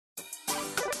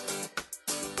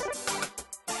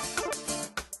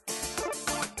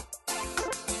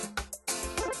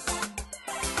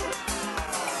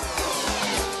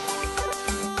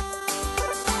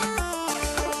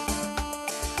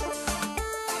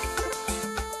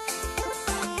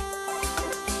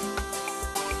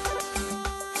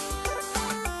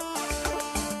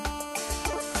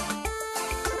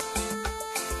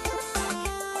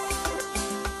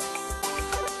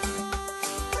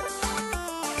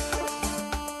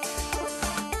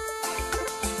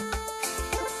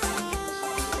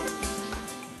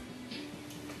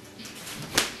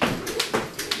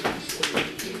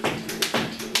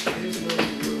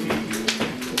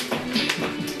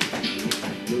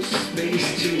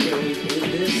space to wait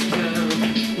in this town.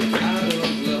 We're out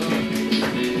of luck.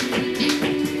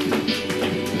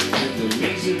 And the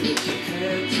reason that you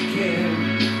can't care,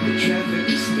 the traffic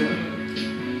is stuck.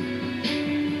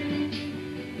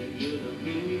 And you're not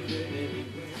moving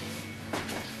anywhere.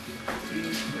 To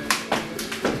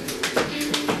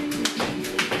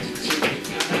take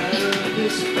you out of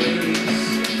this place.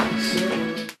 So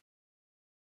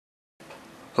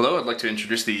hello, I'd like to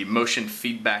introduce the Motion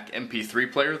Feedback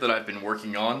MP3 player that I've been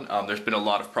working on. There's been a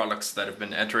lot of products that have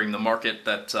been entering the market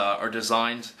that are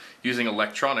designed using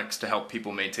electronics to help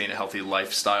people maintain a healthy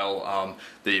lifestyle.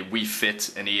 The Wii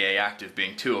Fit and EA Active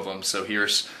being two of them. So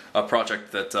here's a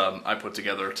project that I put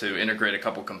together to integrate a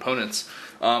couple components.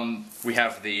 We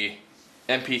have the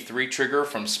MP3 Trigger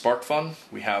from SparkFun.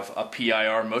 We have a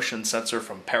PIR Motion Sensor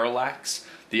from Parallax,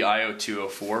 the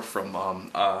io204 from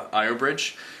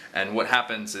ioBridge. And what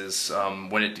happens is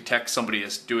when it detects somebody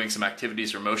is doing some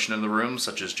activities or motion in the room,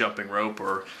 such as jumping rope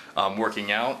or working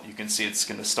out, you can see it's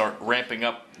going to start ramping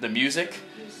up the music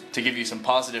to give you some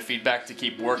positive feedback to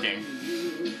keep working.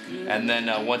 And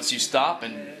then once you stop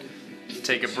and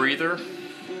take a breather,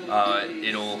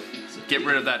 it'll get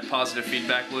rid of that positive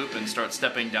feedback loop and start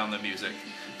stepping down the music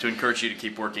to encourage you to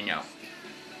keep working out.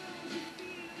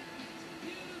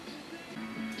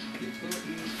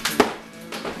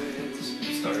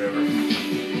 Start over.